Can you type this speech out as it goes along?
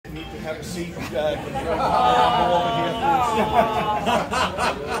have a seat. Over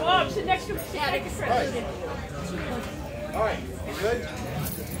Oh, sit next to Static. here. All right, you good?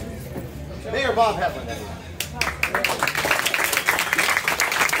 Mayor Bob Hedlund.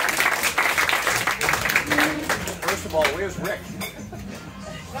 First of all, where's Rick?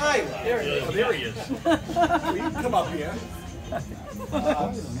 Hi, there he is. Oh, there he is. Well, you can come up here.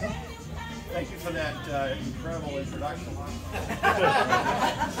 Thank you for that incredible introduction.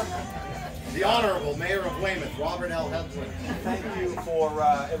 The Honorable Mayor of Weymouth, Robert L. Hedlund. Thank you for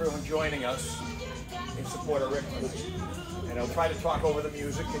everyone joining us in support of Rick. And I'll try to talk over the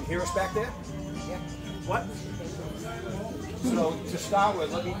music. Can you hear us back there? Yeah. What? So to start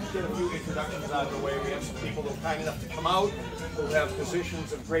with, let me get a few introductions out of the way. We have some people that are kind enough to come out who have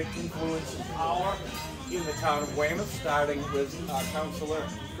positions of great influence and power in the town of Weymouth, starting with Councilor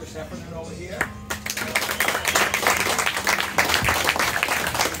Hedlund over here.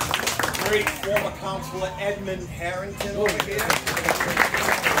 Great former Councilor Edmund Harrington over here. Who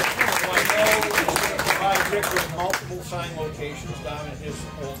I know is going to provide Rick with multiple sign locations down in his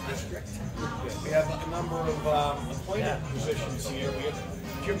old district. We have a number of appointed positions here. We have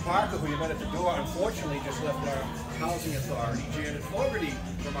Jim Parker, who you met at the door, unfortunately just left our housing authority. Janet Fogarty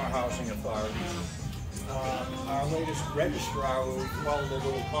from our housing authority. Our latest registrar, who followed a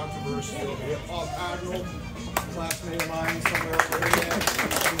little controversy over here, Paul Cardinal, classmate of mine somewhere over there.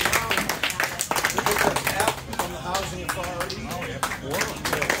 From the housing authority.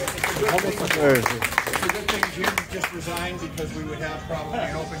 It's a good thing Jim just resigned, because we would have probably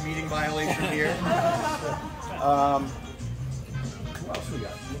an open meeting violation here. Who else we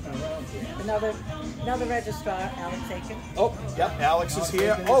got? Looking around here. Another registrar, Alex Aiken. Oh, yep, Alex is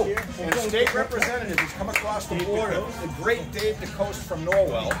here. Oh, and state representative has come across the border, the great Dave DeCoste from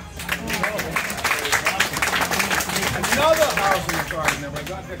Norwell. Another housing authority member. I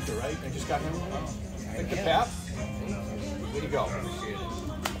got Victor, right? I just got him. Victor Papp. There you go.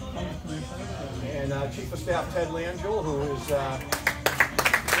 And Chief of Staff Ted Langell, who is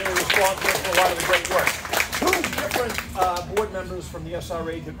really responsible for a lot of the great work. Two different board members from the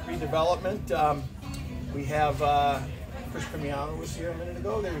SRA redevelopment. We have Chris Cremiano was here a minute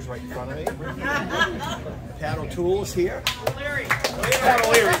ago. There he was right in front of me. Pat O'Toole is here. Pat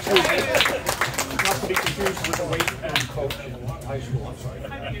O'Leary, too. Not to be confused with the weight and coach in high school. I'm sorry.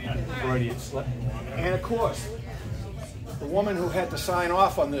 Freudian slip. And of course, the woman who had to sign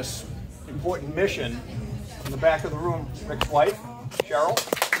off on this important mission in the back of the room, Rick's wife, Cheryl.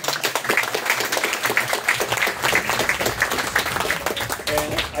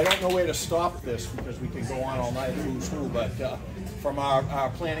 And I don't know where to stop this, because we can go on all night, who's who, but from our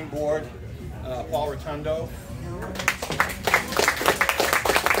planning board, Paul Rotundo. We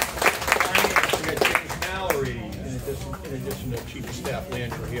got James Mallory, in addition to Chief of Staff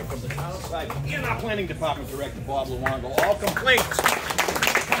Landry here from the town side, and our planning department director, Bob Luongo. All complaints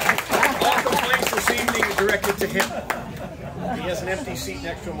this evening are directed to him. He has an empty seat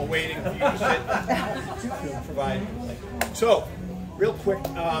next to him awaiting for you to sit to provide. So, real quick,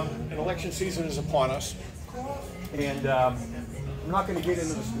 an election season is upon us, and I'm not going to get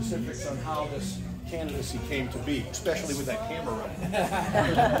into the specifics on how this candidacy came to be, especially with that camera running.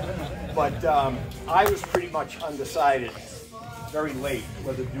 But I was pretty much undecided very late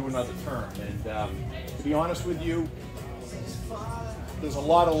whether to do another term, and to be honest with you, there's a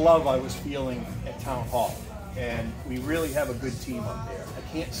lot of love I was feeling at Town Hall, and we really have a good team up there. I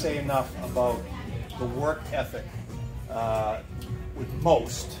can't say enough about the work ethic with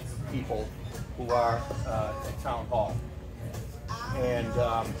most people who are at Town Hall. And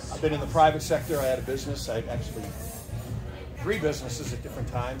I've been in the private sector. I had a business. I actually 3 businesses at different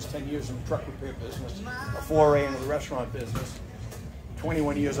times, 10 years in the truck repair business, a foray into the restaurant business,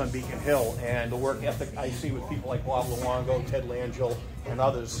 21 years on Beacon Hill, and the work ethic I see with people like Bob Luongo, Ted Langell, and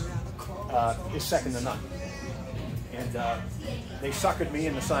others is second to none. And they suckered me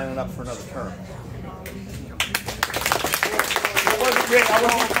into signing up for another term.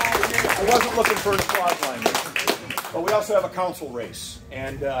 I wasn't looking for an applause line, but we also have a council race,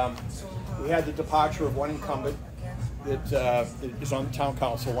 and we had the departure of one incumbent that is on the town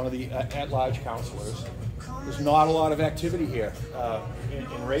council, one of the at-large councilors. There's not a lot of activity here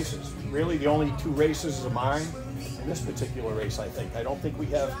in races. Really, the only 2 races are mine in this particular race, I think. I don't think we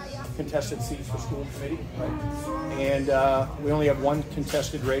have contested seats for school committee, right? And we only have 1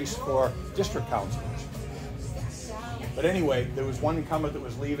 contested race for district councilors. But anyway, there was one incumbent that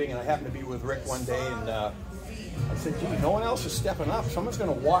was leaving, and I happened to be with Rick one day, and I said, gee, no one else is stepping up. Someone's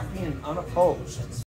going to walk in unopposed.